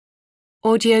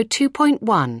Audio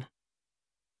 2.1.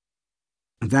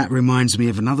 That reminds me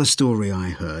of another story I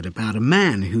heard about a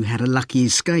man who had a lucky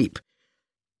escape.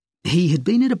 He had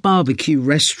been at a barbecue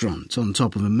restaurant on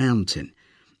top of a mountain,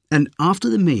 and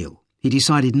after the meal, he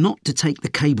decided not to take the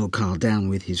cable car down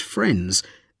with his friends,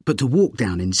 but to walk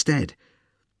down instead.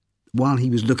 While he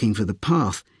was looking for the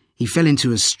path, he fell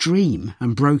into a stream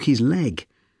and broke his leg.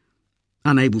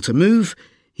 Unable to move,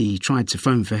 he tried to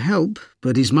phone for help,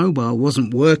 but his mobile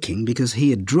wasn't working because he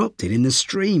had dropped it in the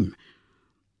stream.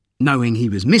 Knowing he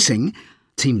was missing,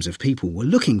 teams of people were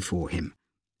looking for him,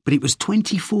 but it was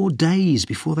 24 days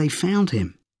before they found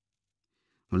him.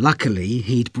 Luckily,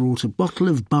 he'd brought a bottle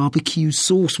of barbecue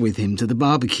sauce with him to the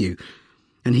barbecue,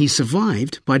 and he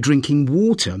survived by drinking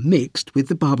water mixed with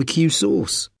the barbecue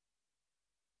sauce.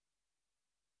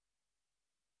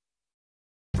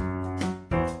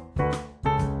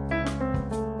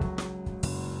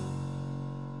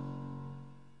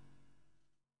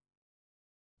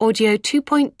 Audio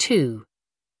 2.2.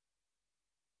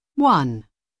 1.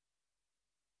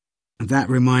 That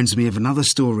reminds me of another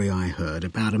story I heard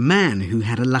about a man who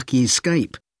had a lucky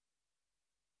escape.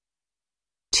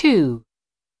 2.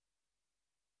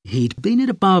 He'd been at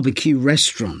a barbecue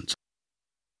restaurant.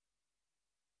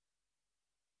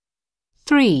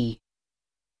 3.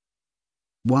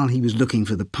 While he was looking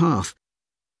for the path.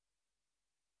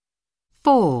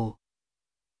 4.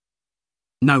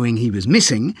 Knowing he was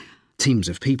missing, teams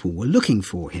of people were looking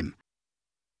for him.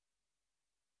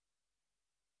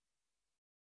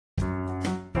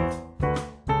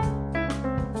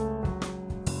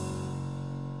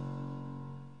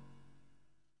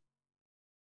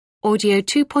 Audio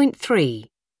 2.3.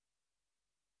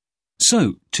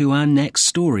 So, to our next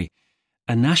story.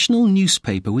 A national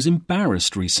newspaper was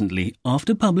embarrassed recently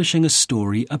after publishing a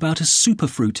story about a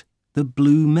superfruit, the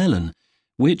blue melon,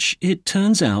 which, it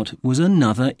turns out, was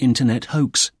another internet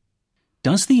hoax.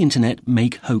 Does the internet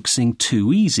make hoaxing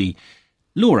too easy?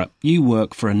 Laura, you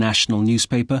work for a national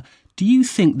newspaper. Do you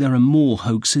think there are more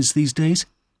hoaxes these days?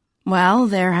 Well,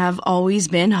 there have always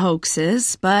been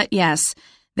hoaxes, but yes,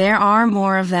 there are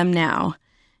more of them now.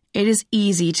 It is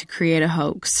easy to create a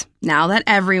hoax, now that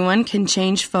everyone can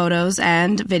change photos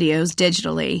and videos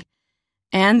digitally.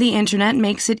 And the internet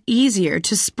makes it easier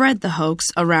to spread the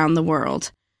hoax around the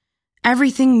world.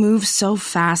 Everything moves so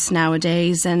fast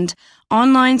nowadays, and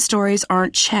online stories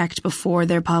aren't checked before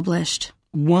they're published.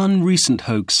 One recent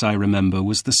hoax I remember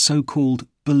was the so-called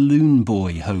Balloon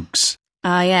Boy hoax.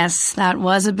 Yes, that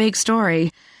was a big story.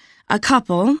 A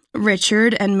couple,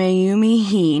 Richard and Mayumi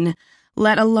Heen,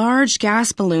 let a large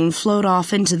gas balloon float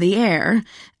off into the air,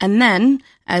 and then,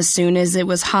 as soon as it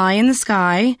was high in the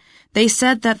sky, they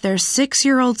said that their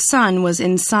 6-year-old son was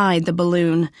inside the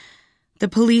balloon. The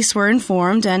police were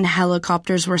informed and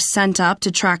helicopters were sent up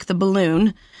to track the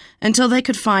balloon until they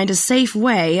could find a safe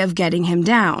way of getting him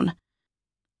down.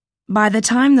 By the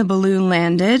time the balloon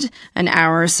landed, an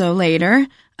hour or so later,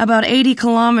 about 80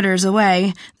 kilometers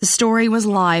away, the story was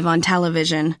live on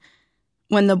television.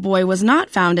 When the boy was not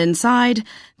found inside,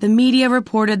 the media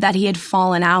reported that he had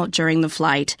fallen out during the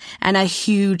flight, and a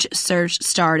huge search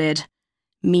started.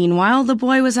 Meanwhile, the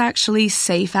boy was actually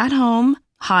safe at home,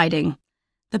 hiding.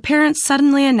 The parents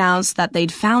suddenly announced that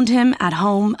they'd found him at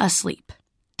home asleep.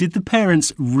 Did the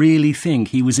parents really think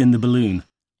he was in the balloon?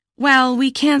 Well,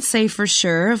 we can't say for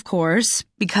sure, of course,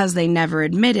 because they never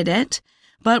admitted it.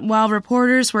 But while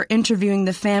reporters were interviewing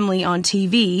the family on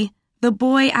TV, the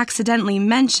boy accidentally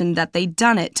mentioned that they'd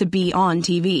done it to be on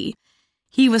TV.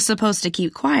 He was supposed to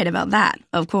keep quiet about that,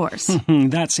 of course.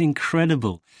 That's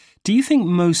incredible. Do you think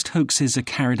most hoaxes are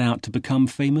carried out to become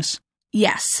famous?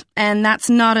 Yes, and that's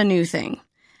not a new thing.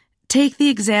 Take the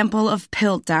example of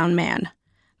Piltdown Man.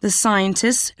 The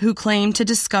scientists who claimed to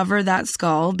discover that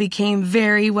skull became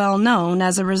very well known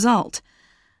as a result.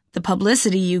 The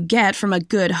publicity you get from a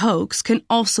good hoax can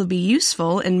also be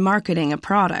useful in marketing a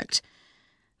product.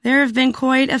 There have been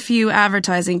quite a few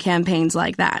advertising campaigns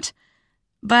like that.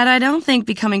 But I don't think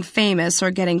becoming famous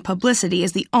or getting publicity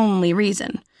is the only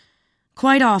reason.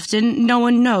 Quite often, no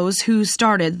one knows who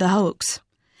started the hoax.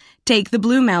 Take the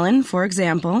blue melon, for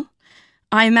example.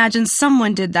 I imagine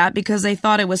someone did that because they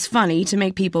thought it was funny to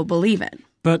make people believe it.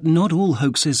 But not all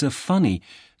hoaxes are funny.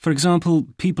 For example,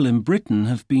 people in Britain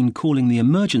have been calling the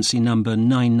emergency number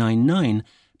 999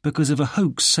 because of a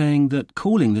hoax saying that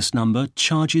calling this number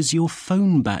charges your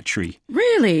phone battery.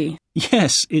 Really?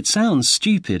 Yes, it sounds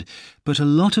stupid, but a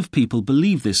lot of people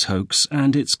believe this hoax,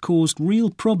 and it's caused real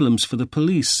problems for the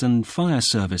police and fire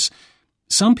service.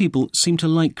 Some people seem to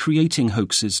like creating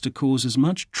hoaxes to cause as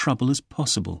much trouble as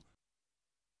possible.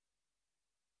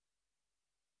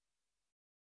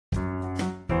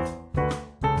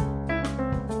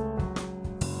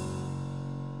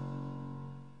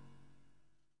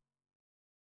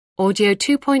 Audio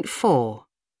 2.4.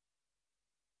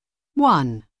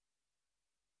 1,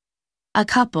 A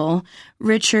couple,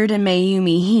 Richard and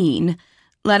Mayumi Heen,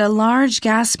 let a large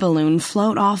gas balloon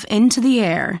float off into the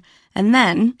air, and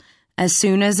then, as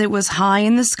soon as it was high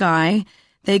in the sky,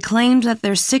 they claimed that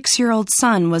their 6-year-old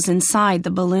son was inside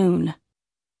the balloon.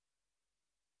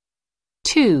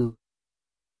 2,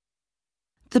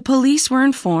 The police were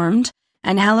informed,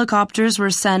 and helicopters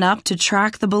were sent up to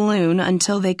track the balloon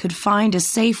until they could find a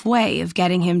safe way of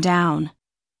getting him down.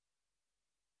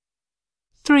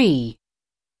 3,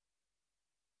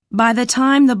 By the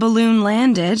time the balloon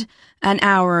landed, an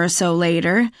hour or so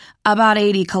later, about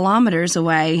 80 kilometers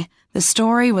away, the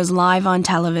story was live on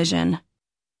television.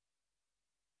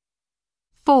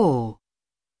 4,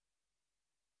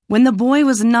 When the boy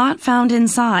was not found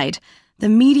inside, the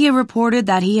media reported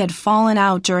that he had fallen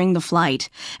out during the flight,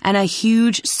 and a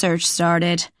huge search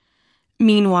started.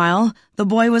 Meanwhile, the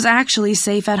boy was actually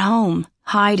safe at home,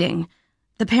 hiding.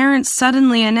 The parents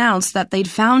suddenly announced that they'd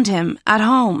found him at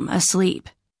home, asleep.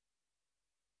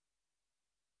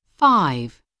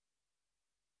 5,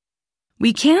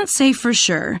 We can't say for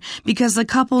sure because the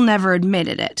couple never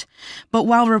admitted it, but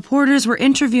while reporters were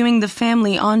interviewing the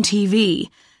family on TV,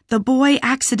 the boy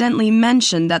accidentally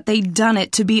mentioned that they'd done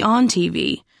it to be on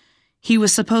TV. He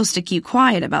was supposed to keep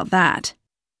quiet about that.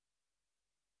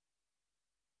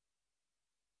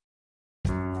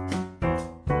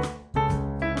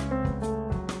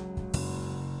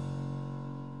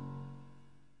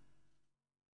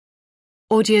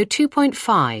 Audio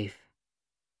 2.5.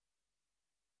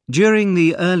 During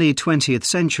the early 20th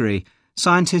century,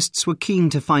 scientists were keen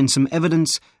to find some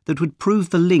evidence that would prove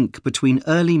the link between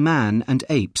early man and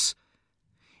apes.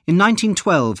 In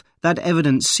 1912, that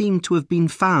evidence seemed to have been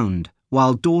found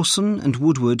while Dawson and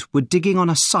Woodward were digging on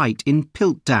a site in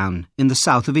Piltdown in the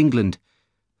south of England.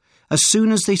 As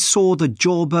soon as they saw the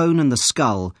jawbone and the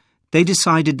skull, they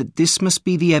decided that this must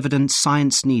be the evidence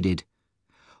science needed.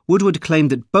 Woodward claimed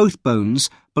that both bones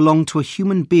belonged to a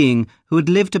human being who had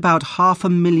lived about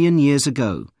 500,000 years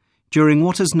ago, during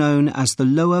what is known as the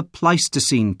Lower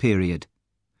Pleistocene period.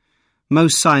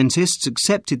 Most scientists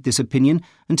accepted this opinion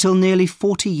until nearly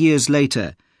 40 years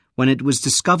later, when it was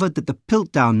discovered that the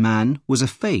Piltdown man was a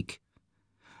fake.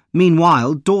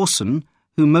 Meanwhile, Dawson,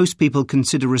 who most people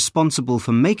consider responsible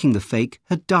for making the fake,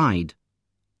 had died.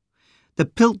 The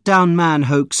Piltdown man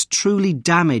hoax truly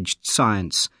damaged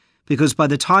science, because by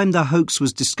the time the hoax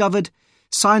was discovered,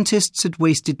 scientists had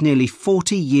wasted nearly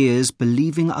 40 years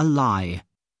believing a lie.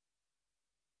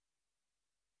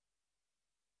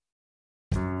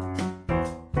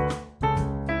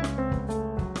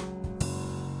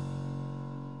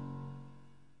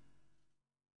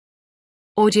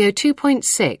 Audio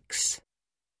 2.6.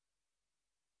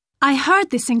 I heard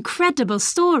this incredible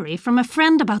story from a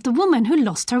friend about a woman who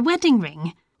lost her wedding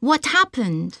ring. What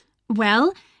happened?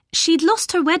 Well, she'd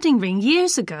lost her wedding ring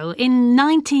years ago, in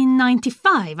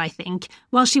 1995, I think,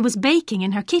 while she was baking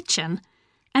in her kitchen.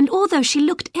 And although she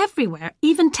looked everywhere,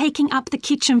 even taking up the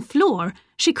kitchen floor,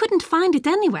 she couldn't find it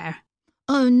anywhere.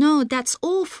 Oh no, that's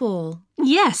awful.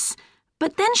 Yes,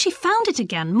 but then she found it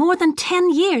again more than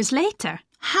 10 years later.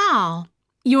 How?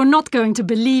 You're not going to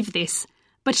believe this,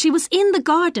 but she was in the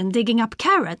garden digging up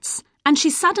carrots, and she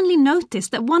suddenly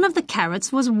noticed that one of the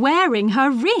carrots was wearing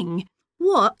her ring.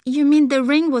 What? You mean the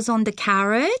ring was on the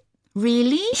carrot?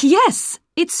 Really? Yes,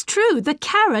 it's true. The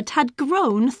carrot had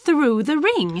grown through the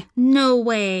ring. No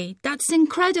way. That's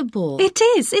incredible. It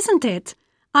is, isn't it?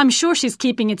 I'm sure she's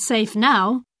keeping it safe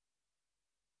now.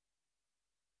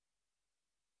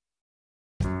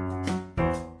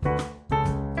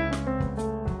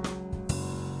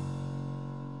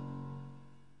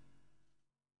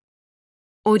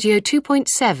 Audio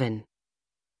 2.7.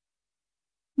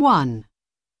 1,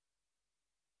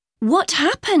 What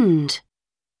happened?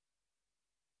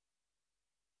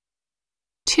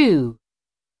 2,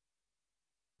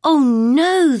 Oh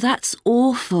no, that's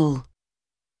awful.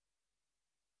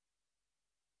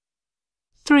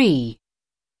 3,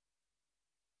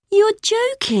 You're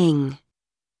joking.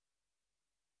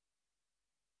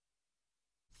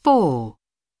 4,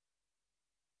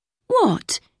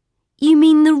 What? You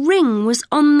mean the ring was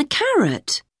on the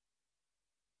carrot?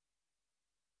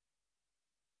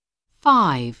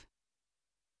 5,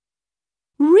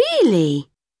 Really?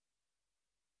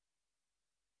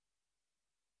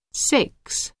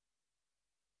 6,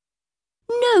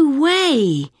 No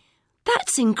way.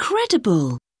 That's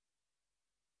incredible.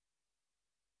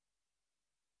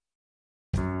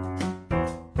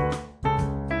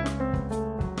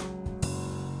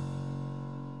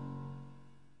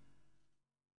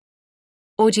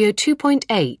 Audio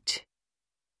 2.8.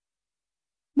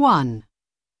 1,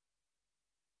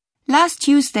 Last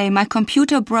Tuesday, my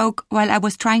computer broke while I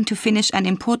was trying to finish an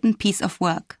important piece of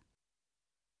work.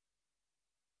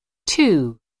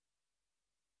 2,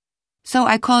 So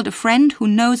I called a friend who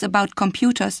knows about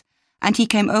computers and he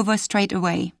came over straight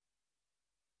away.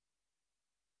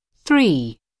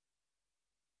 3,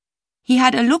 He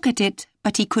had a look at it,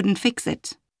 but he couldn't fix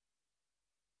it.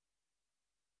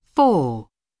 4,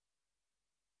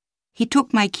 He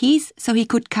took my keys so he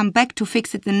could come back to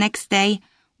fix it the next day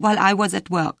while I was at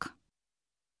work.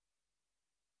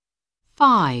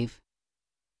 5,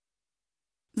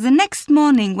 The next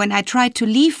morning when I tried to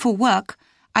leave for work,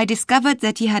 I discovered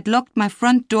that he had locked my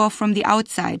front door from the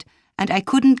outside and I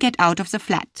couldn't get out of the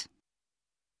flat.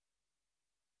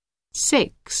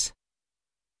 6,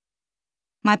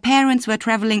 My parents were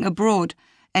traveling abroad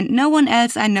and no one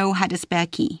else I know had a spare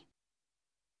key.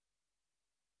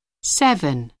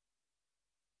 7,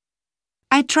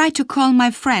 I tried to call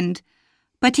my friend,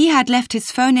 but he had left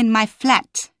his phone in my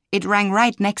flat. It rang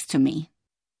right next to me.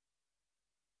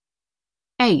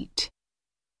 8,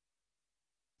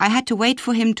 I had to wait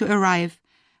for him to arrive,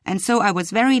 and so I was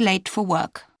very late for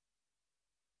work.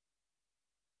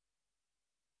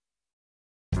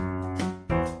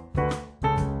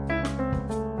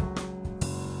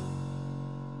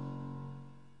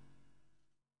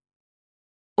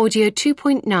 Audio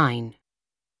 2.9.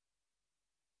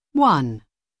 1,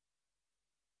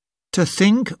 To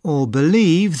think or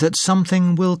believe that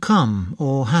something will come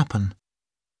or happen.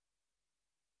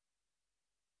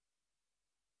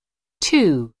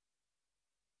 2,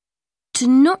 To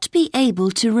not be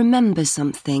able to remember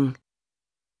something.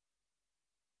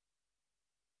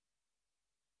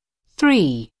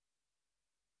 3,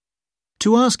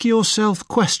 To ask yourself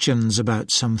questions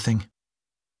about something.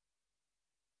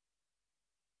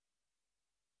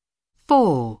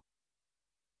 4,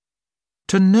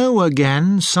 To know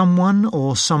again someone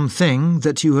or something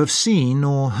that you have seen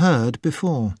or heard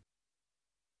before.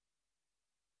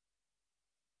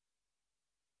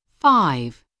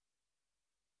 5,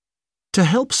 To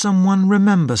help someone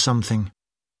remember something.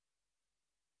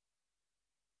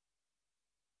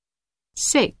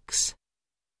 6,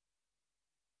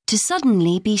 To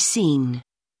suddenly be seen.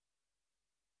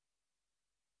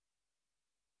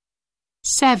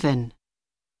 7,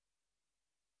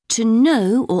 To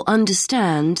know or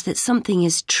understand that something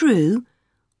is true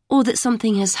or that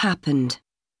something has happened.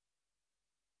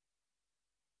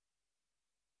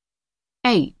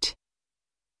 8,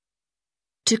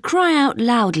 To cry out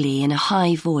loudly in a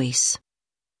high voice.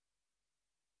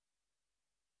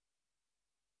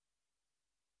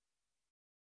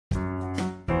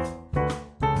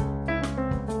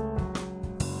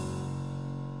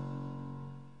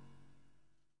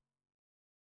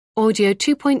 Audio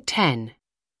 2.10.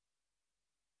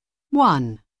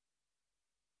 1,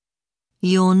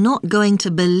 You're not going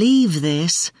to believe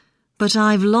this, but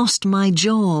I've lost my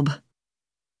job.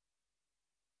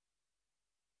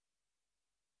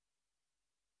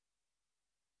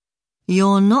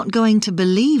 You're not going to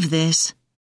believe this,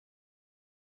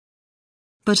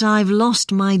 but I've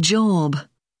lost my job.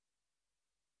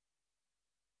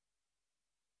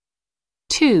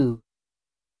 2,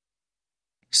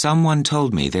 Someone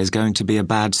told me there's going to be a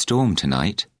bad storm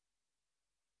tonight.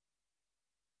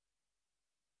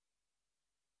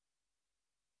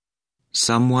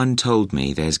 Someone told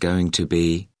me there's going to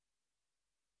be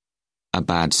a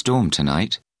bad storm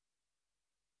tonight.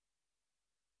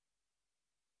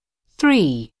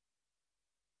 3,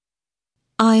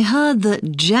 I heard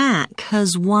that Jack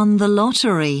has won the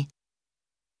lottery.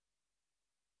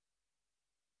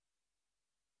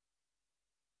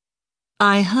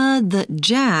 I heard that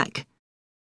Jack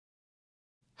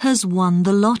has won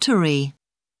the lottery.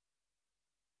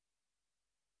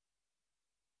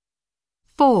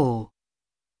 4,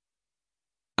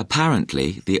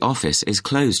 Apparently, the office is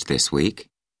closed this week.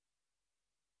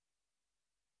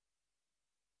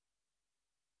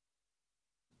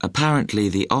 Apparently,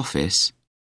 the office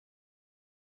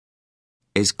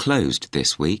is closed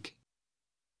this week.